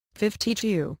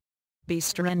52. Be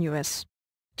strenuous.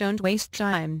 Don't waste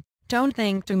time, don't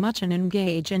think too much, and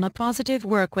engage in a positive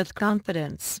work with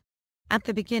confidence. At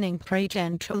the beginning,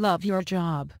 pretend to love your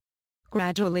job.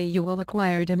 Gradually you will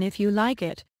acquire it, and if you like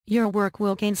it, your work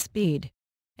will gain speed.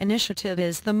 Initiative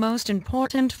is the most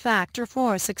important factor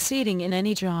for succeeding in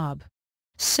any job.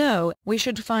 So, we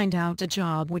should find out a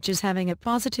job which is having a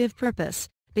positive purpose,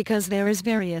 because there is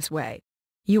various way.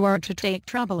 You are to take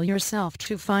trouble yourself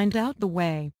to find out the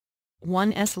way.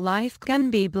 One's life can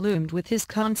be bloomed with his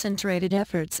concentrated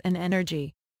efforts and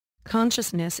energy.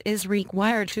 Consciousness is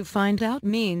required to find out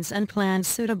means and plans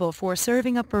suitable for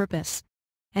serving a purpose.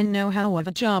 And know-how of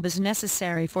a job is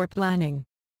necessary for planning.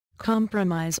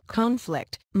 Compromise,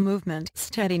 conflict, movement,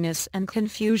 steadiness and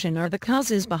confusion are the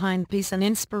causes behind peace and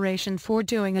inspiration for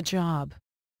doing a job.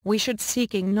 We should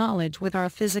seeking knowledge with our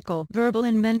physical, verbal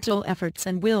and mental efforts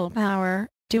and willpower,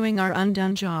 doing our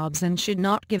undone jobs, and should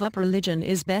not give up. Religion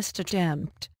is best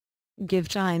attempt. Give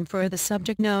time for the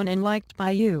subject known and liked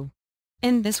by you.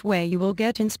 In this way you will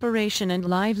get inspiration and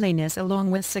liveliness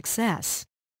along with success.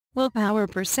 Willpower,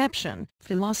 perception,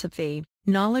 philosophy,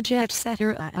 knowledge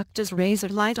etc. act as razor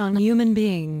light on human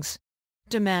beings.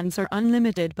 Demands are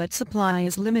unlimited but supply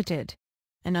is limited.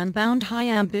 An unbound high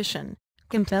ambition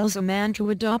compels a man to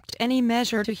adopt any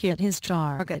measure to hit his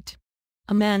target.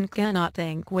 A man cannot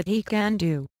think what he can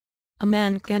do. A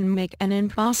man can make an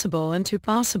impossible into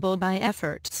possible by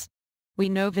efforts. We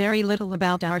know very little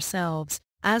about ourselves,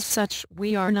 as such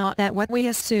we are not at what we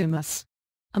assume us.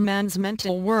 A man's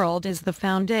mental world is the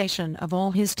foundation of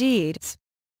all his deeds.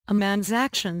 A man's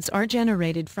actions are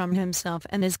generated from himself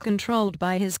and is controlled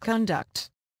by his conduct.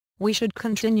 We should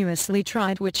continuously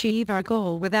try to achieve our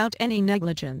goal without any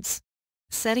negligence.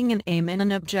 Setting an aim and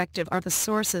an objective are the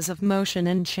sources of motion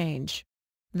and change.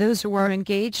 Those who are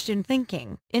engaged in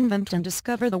thinking, invent and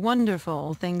discover the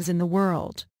wonderful things in the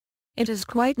world. It is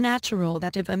quite natural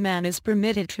that if a man is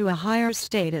permitted to a higher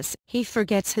status, he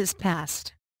forgets his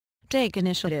past. Take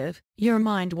initiative, your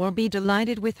mind will be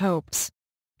delighted with hopes.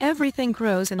 Everything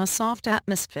grows in a soft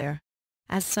atmosphere.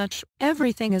 As such,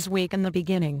 everything is weak in the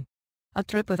beginning. A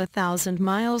trip of 1,000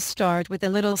 miles start with a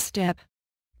little step.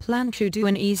 Plan to do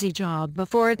an easy job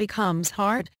before it becomes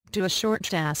hard, do a short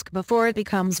task before it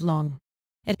becomes long.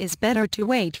 It is better to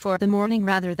wait for the morning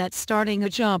rather than starting a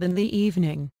job in the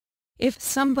evening. If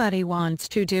somebody wants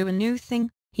to do a new thing,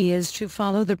 he is to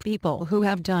follow the people who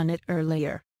have done it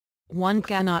earlier. One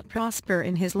cannot prosper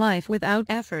in his life without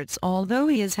efforts, although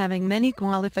he is having many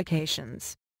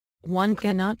qualifications. One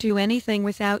cannot do anything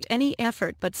without any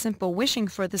effort but simple wishing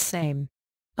for the same.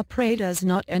 A prey does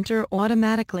not enter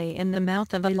automatically in the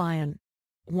mouth of a lion.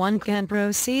 One can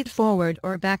proceed forward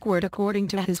or backward according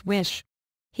to his wish.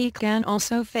 He can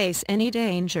also face any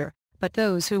danger, but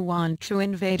those who want to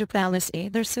invade a palace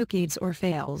either succeeds or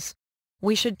fails.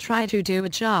 We should try to do a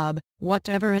job,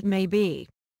 whatever it may be.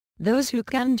 Those who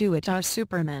can do it are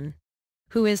supermen.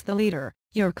 Who is the leader?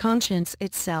 Your conscience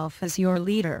itself is your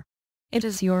leader. It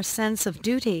is your sense of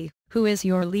duty, who is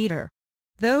your leader.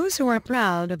 Those who are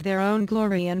proud of their own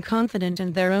glory and confident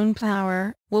in their own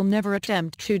power, will never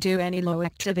attempt to do any low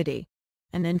activity.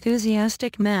 An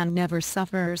enthusiastic man never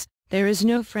suffers. There is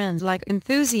no friend like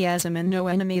enthusiasm and no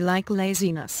enemy like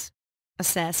laziness.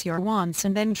 Assess your wants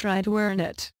and then try to earn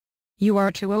it. You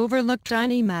are to overlook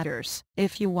tiny matters,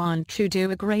 if you want to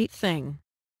do a great thing.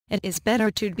 It is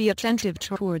better to be attentive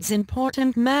towards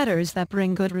important matters that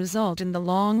bring good result in the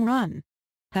long run.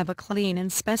 Have a clean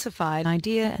and specified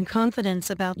idea and confidence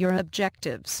about your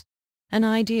objectives. An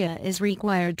idea is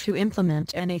required to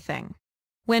implement anything.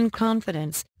 When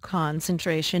confidence,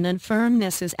 concentration and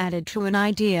firmness is added to an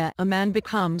idea, a man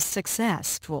becomes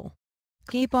successful.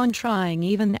 Keep on trying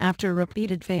even after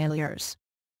repeated failures.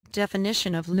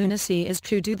 Definition of lunacy is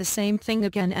to do the same thing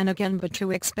again and again but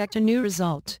to expect a new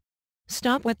result.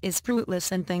 Stop what is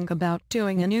fruitless and think about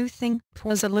doing a new thing.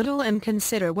 Pause a little and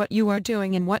consider what you are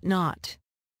doing and what not.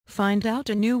 Find out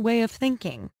a new way of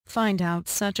thinking. Find out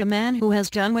such a man who has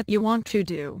done what you want to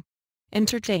do.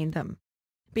 Entertain them.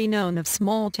 Be known of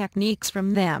small techniques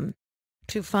from them.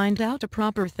 To find out a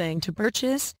proper thing to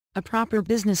purchase, a proper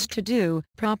business to do,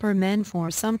 proper men for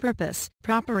some purpose,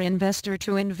 proper investor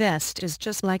to invest is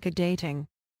just like a dating.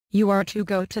 You are to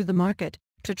go to the market,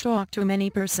 to talk to many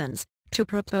persons, to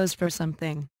propose for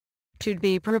something. To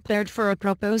be prepared for a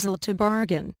proposal, to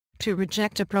bargain, to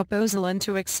reject a proposal and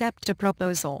to accept a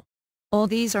proposal. All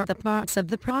these are the parts of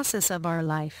the process of our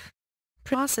life.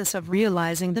 Process of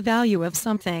realizing the value of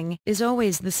something is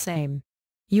always the same.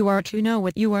 You are to know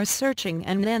what you are searching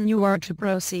and then you are to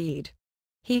proceed.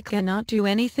 He cannot do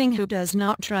anything who does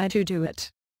not try to do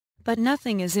it. But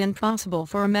nothing is impossible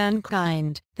for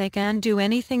mankind. They can do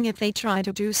anything if they try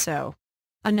to do so.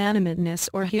 Inanimateness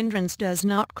or hindrance does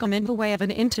not come in the way of an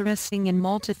interesting and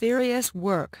multifarious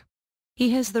work.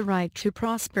 He has the right to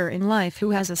prosper in life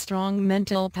who has a strong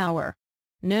mental power.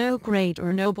 No great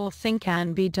or noble thing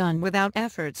can be done without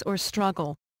efforts or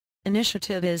struggle.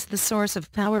 Initiative is the source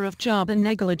of power of job and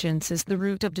negligence is the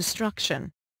root of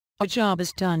destruction. A job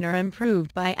is done or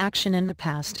improved by action in the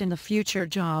past and the future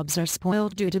jobs are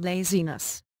spoiled due to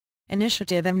laziness.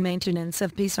 Initiative and maintenance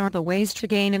of peace are the ways to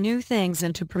gain new things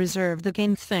and to preserve the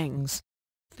gained things.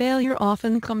 Failure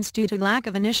often comes due to lack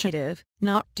of initiative,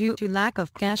 not due to lack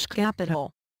of cash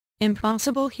capital.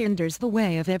 Impossible hinders the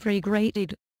way of every great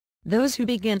deed. Those who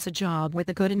begins a job with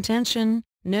a good intention,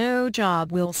 no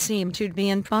job will seem to be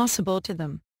impossible to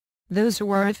them. Those who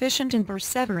are efficient and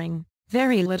persevering,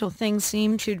 very little things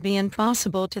seem to be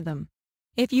impossible to them.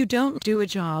 If you don't do a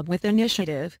job with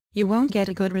initiative, you won't get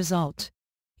a good result.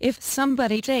 If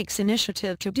somebody takes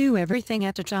initiative to do everything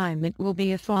at a time, it will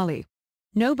be a folly.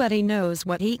 Nobody knows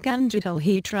what he can do till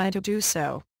he tries to do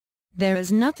so. There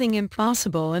is nothing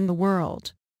impossible in the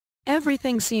world.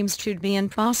 Everything seems to be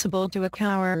impossible to a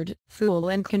coward, fool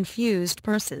and confused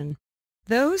person.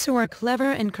 Those who are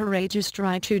clever and courageous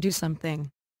try to do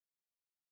something.